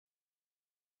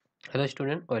Hello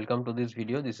student, welcome to this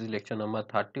video. This is lecture number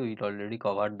 30. We already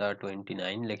covered the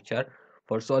 29 lecture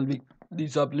for solving the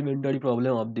supplementary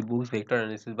problem of the books vector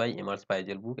analysis by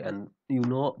M.R.Spiegel book, and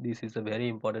this is a very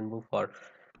important book for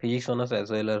physics honors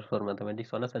as well as for mathematics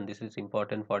honors, and this is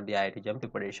important for the IIT JAM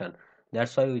preparation.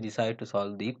 That's why we decided to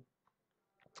solve the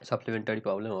supplementary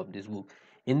problem of this book.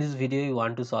 In this video we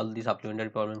want to solve the supplementary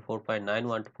problem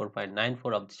 4.91 to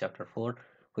 4.94 of the chapter 4,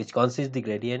 which consists the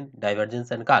gradient,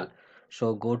 divergence and curl.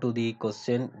 So go to the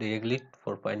question directly.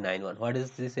 4.91, what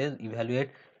is this? Is evaluate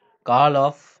curl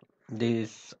of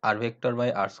this r vector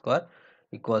by r square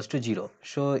equals to 0.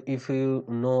 So if you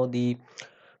know the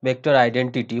vector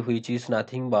identity, which is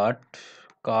nothing but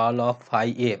curl of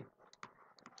phi a,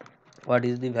 what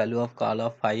is the value of curl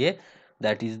of phi a?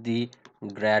 That is the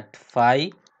grad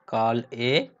phi curl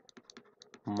a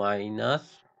minus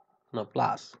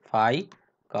plus phi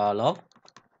curl of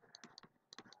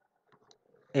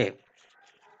a.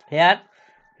 Here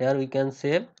we can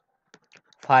say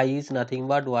phi is nothing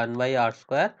but 1 by r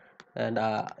square, and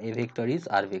a vector is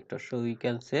r vector, so we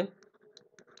can say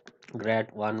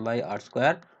grad 1 by r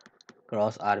square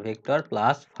cross r vector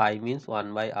plus phi means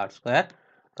 1 by r square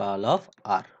curl of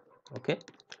r. Okay,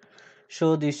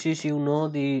 so this is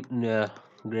the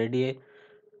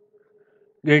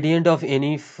gradient of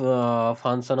any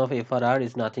function of f or r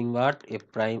is nothing but f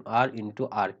prime r into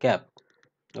r cap.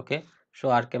 Okay, so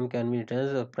r cap can be written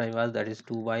as f prime r, that is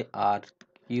 2 by r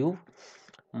cube.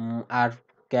 R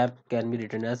cap can be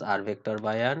written as r vector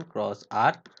by n cross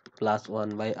r plus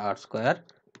 1 by r square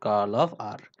curl of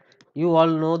r. You all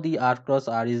know the r cross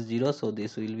r is 0, so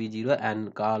this will be 0,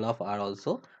 and curl of r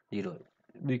also 0.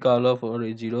 The curl of r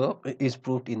is 0 is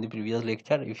proved in the previous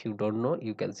lecture. If you don't know,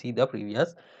 you can see the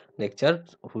previous lecture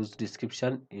whose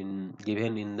description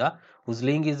whose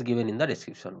link is given in the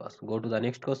description box. Go to the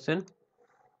next question.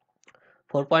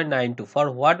 4.92, for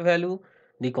what value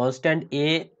the constant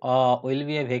a will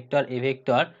be a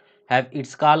vector have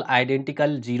its curl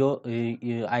identical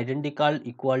identical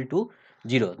equal to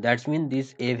 0. That means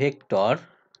this a vector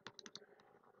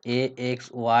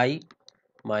axy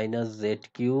minus z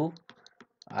cube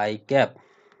I cap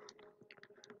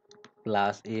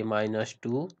plus a minus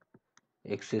 2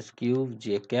 x cube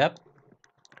j cap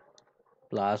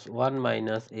plus 1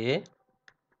 minus a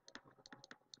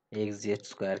x z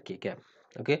square k cap.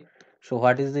 Okay, so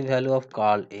what is the value of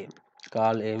curl a?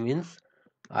 Curl a means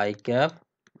I cap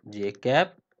j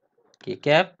cap k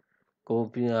cap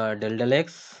del del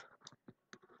x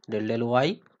del del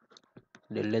y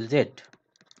del del z,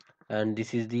 and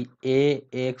this is the a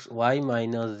x y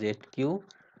minus z cube,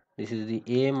 this is the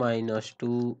a minus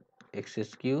 2 x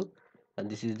cube, and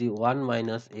this is the 1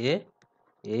 minus a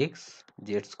x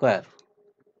z square.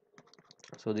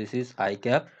 So this is I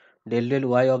cap. Del del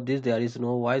y of this, there is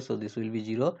no y, so this will be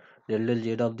 0. Del del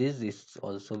z of this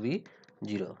also be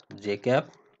 0. J cap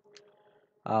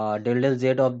del del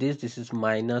z of this is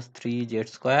minus 3 z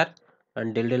square,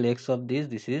 and del del x of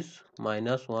this is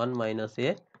minus 1 minus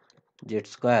a z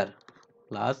square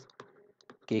plus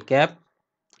k cap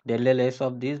del del s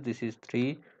of this is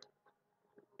 3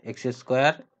 x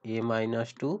square a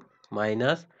minus 2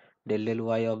 minus del del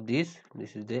y of this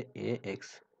is the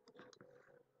ax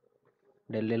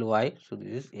del del y, so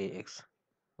this is ax.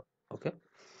 Okay,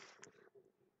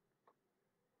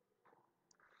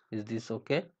 is this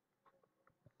okay?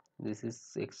 This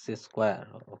is x square.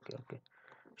 Okay,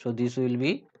 so this will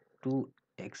be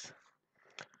 2x,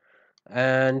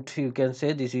 and you can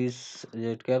say this is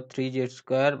z cap 3z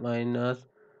square minus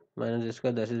z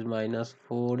square, that is minus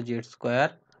 4z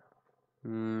square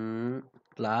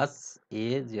plus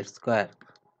a z square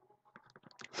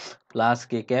plus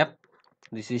k cap,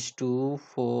 this is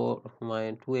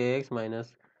 2x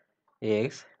minus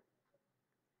x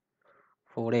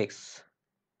 4x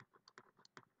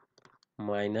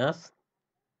minus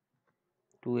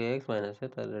 2x minus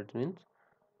that means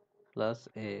plus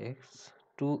x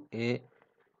 2ax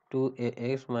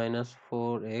minus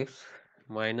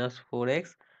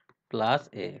 4x plus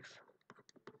ax.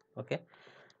 Okay,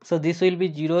 so this will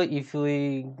be 0 if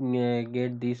we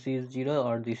get this is 0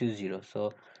 or this is 0.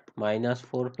 So minus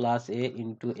 4 plus a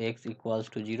into x equals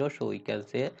to 0, so we can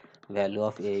say value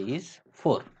of a is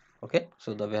 4. Okay,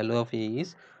 so the value of a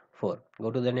is 4.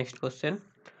 Go to the next question.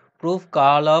 Prove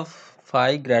curl of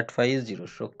phi grad phi is 0.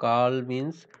 So curl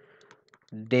means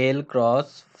del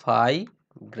cross phi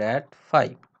grad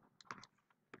phi.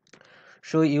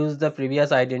 So use the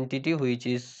previous identity, which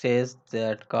is says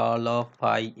that curl of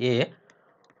phi a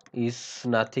is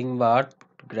nothing but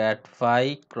grad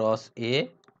phi cross a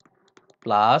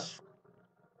plus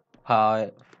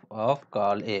phi of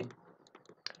curl a.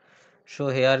 So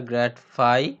here grad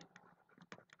phi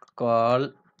curl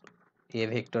A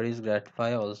vector is grad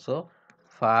phi also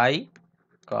phi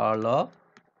curl of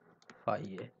phi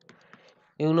A.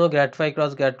 You know grad phi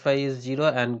cross grad phi is 0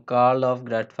 and curl of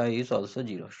grad phi is also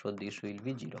 0. So this will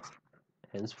be 0.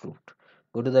 Hence proved.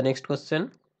 Go to the next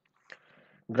question.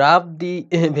 Graph the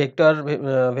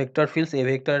vector fields A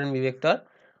vector and B vector.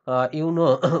 You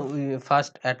know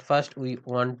at first we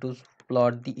want to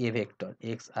plot the A vector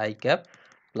x I cap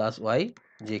plus y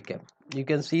j cap. You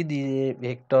can see the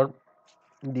vector,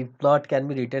 the plot can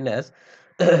be written as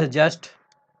just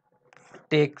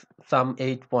take some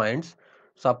 8 points.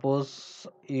 Suppose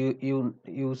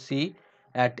you see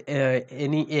at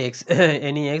any x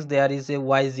any x there is a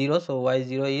y0, so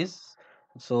y0 is,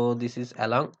 so this is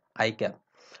along I cap,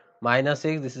 minus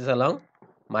x this is along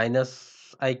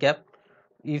minus I cap.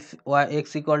 If y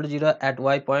x equal to 0 at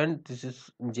y point, this is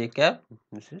j cap,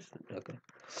 this is okay.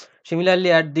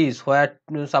 Similarly at this where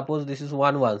suppose this is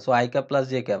 1 1, so I cap plus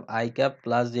j cap, I cap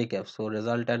plus j cap, so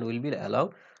resultant will be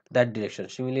along that direction.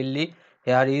 Similarly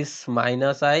here is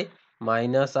minus I my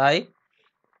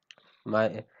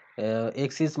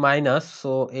x is minus,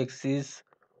 so x is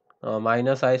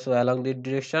minus I, so along the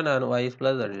direction, and y is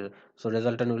plus that, so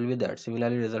resultant will be that.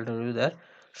 Similarly resultant will be that.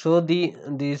 So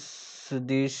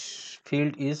this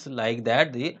field is like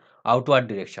that, the outward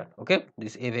direction. Okay,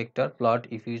 this A vector plot,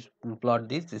 if you plot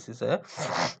this is a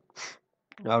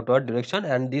outward direction,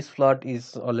 and this plot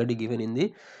is already given in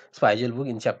the Spiegel book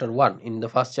in chapter 1. In the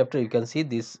first chapter you can see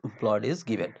this plot is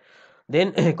given.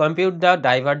 Then compute the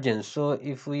divergence. So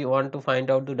if we want to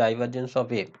find out the divergence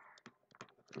of A,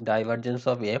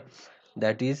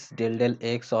 that is del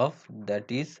x of,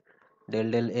 that is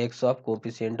del x of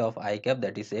coefficient of I cap,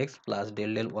 that is x, plus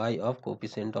del y of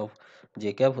coefficient of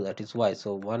j cap, that is y.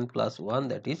 So 1 plus 1,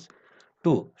 that is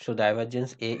 2. So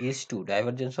divergence A is 2.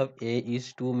 Divergence of A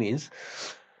is 2 means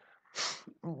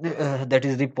that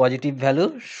is the positive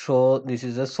value. So this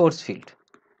is a source field.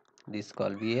 This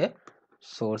call be a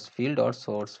source field or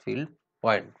source field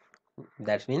point.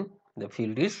 That means the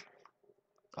field is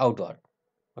outward.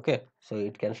 Okay, so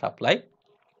it can supply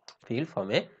field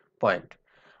from a point.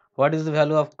 What is the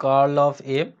value of curl of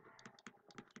A?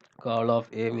 Curl of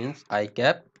A means I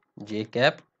cap, j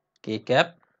cap, k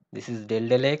cap. This is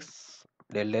del x,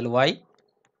 del y,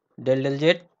 del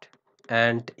z,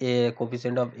 and a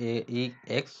coefficient of A e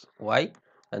x y,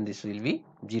 and this will be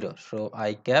 0. So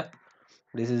I cap,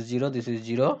 this is 0, this is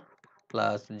 0,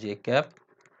 plus j cap,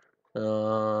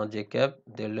 del z,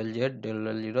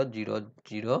 del 0, 0,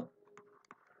 0,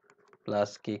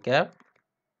 plus k cap,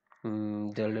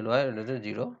 del y, another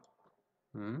 0,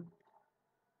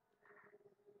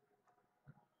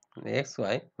 x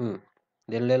y,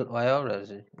 del y of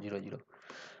 0, 0.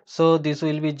 So this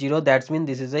will be 0. That means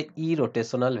this is a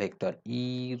irrotational vector.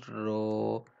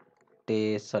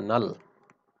 Irrotational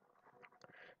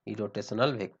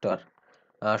vector.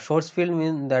 Source field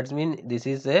mean, that means this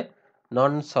is a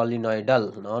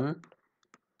non-solenoidal.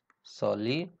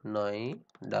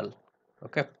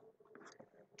 Okay,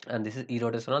 and this is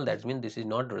irrotational, that means this is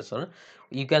not rotational.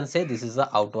 You can say this is the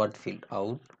outward field.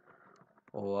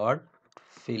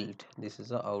 This is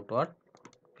the outward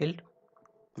field.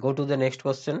 Go to the next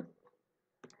question.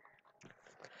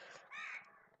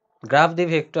 Graph the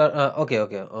vector.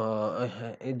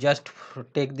 Just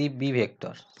take the B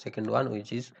vector, second one,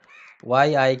 which is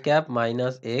y I cap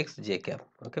minus x j cap.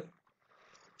 Okay,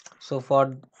 so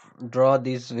for draw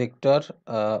this vector,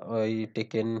 I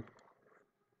taken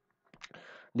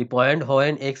the point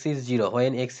when x is 0,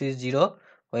 when x is 0,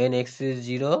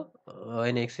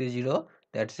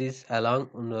 that is along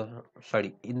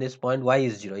sorry, in this point y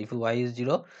is 0. If y is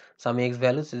 0, some x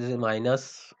values, this is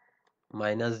minus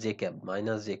j cap,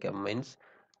 means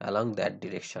along that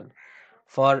direction.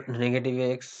 For negative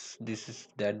x, this is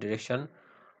that direction.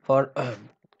 For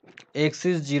x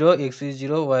is 0,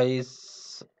 y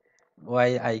is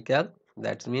y I cap,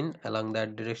 that means along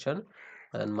that direction,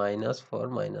 and minus for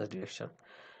minus direction.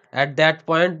 At that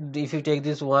point, if you take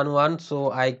this 1 1,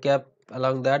 so I cap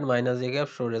along that, minus j cap,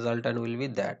 so resultant will be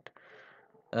that.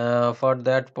 For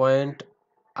that point,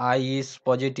 I is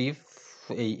positive,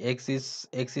 x is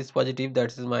positive,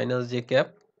 that is minus j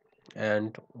cap,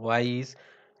 and y is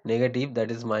negative,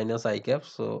 that is minus I cap,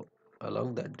 so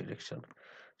along that direction.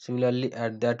 Similarly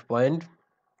at that point,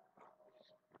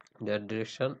 that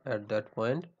direction, at that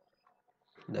point,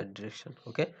 that direction.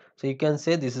 Okay, so you can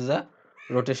say this is a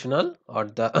rotational, or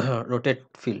the rotated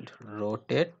field.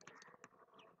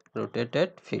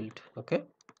 Okay,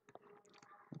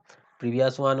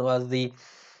 previous one was the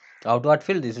outward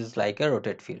field, this is like a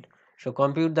rotate field. So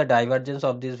compute the divergence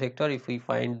of this vector. If we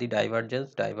find the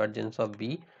divergence of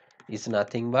B is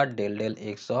nothing but del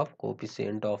x of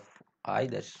coefficient of I,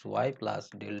 that's y, plus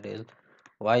del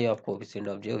y of coefficient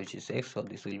of j, which is x. So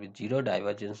this will be 0.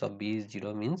 Divergence of b is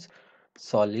 0 means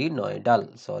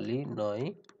solenoidal.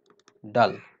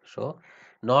 So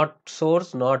not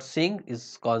source, not sink,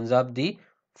 is conserve the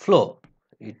flow.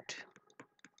 It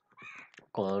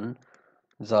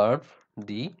conserve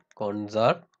the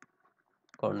conserve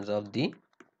the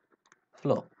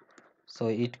flow. So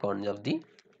it conserve the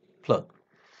flow.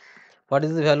 What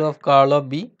is the value of curl of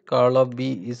b? Curl of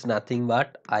b is nothing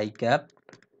but I cap,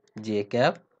 j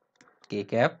cap, k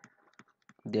cap,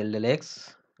 del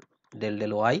x,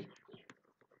 del y,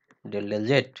 del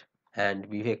z, and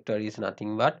b vector is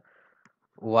nothing but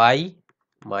y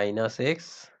minus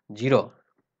x 0.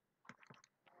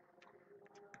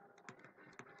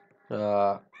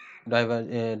 Del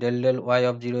y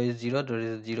of 0 is 0, there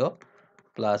is 0,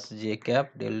 plus j cap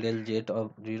del z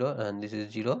of 0, and this is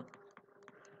 0,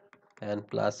 and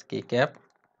plus k cap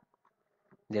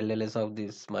del s of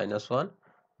this minus 1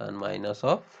 and minus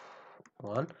of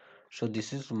 1. So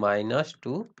this is minus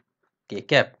 2 k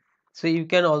cap. So you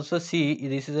can also see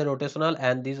this is a rotational,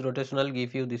 and this rotational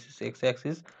give you, this is x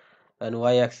axis and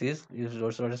y axis. This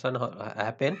rotation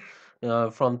happen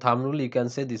from thumb rule, you can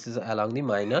say this is along the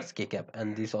minus k cap,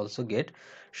 and this also get.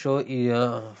 So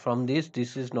from this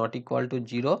is not equal to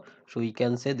 0, so we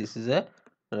can say this is a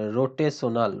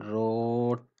rotational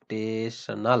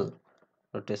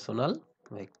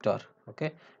vector.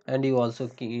 Okay, and you also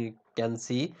can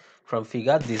see from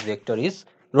figure this vector is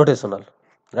rotational,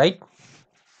 right?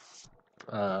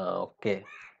 Okay,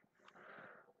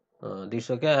 this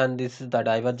okay, and this is the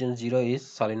divergence 0 is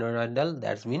solenoidal.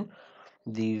 That's mean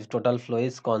the total flow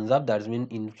is conserved. That means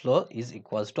inflow is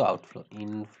equals to outflow.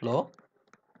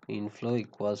 Inflow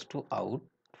equals to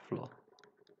outflow,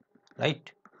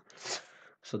 right?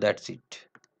 So that's it.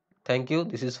 Thank you.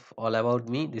 This is all about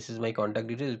me. This is my contact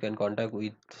details. You can contact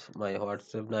with my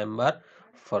WhatsApp number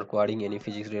for querying any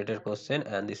physics related question,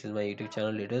 and this is my YouTube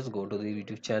channel details. Go to the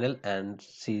YouTube channel and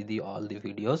see the all the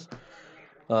videos.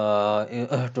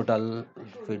 Total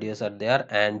videos are there,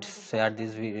 and share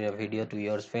this video to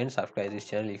your friends. Subscribe this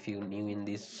channel if you new in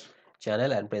this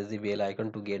channel, and press the bell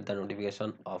icon to get the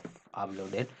notification of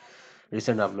uploaded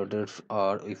recent uploaded,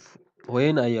 or if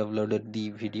when I uploaded the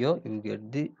video you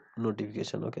get the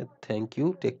notification. Okay, thank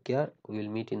you, take care, we will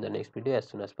meet in the next video as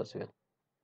soon as possible.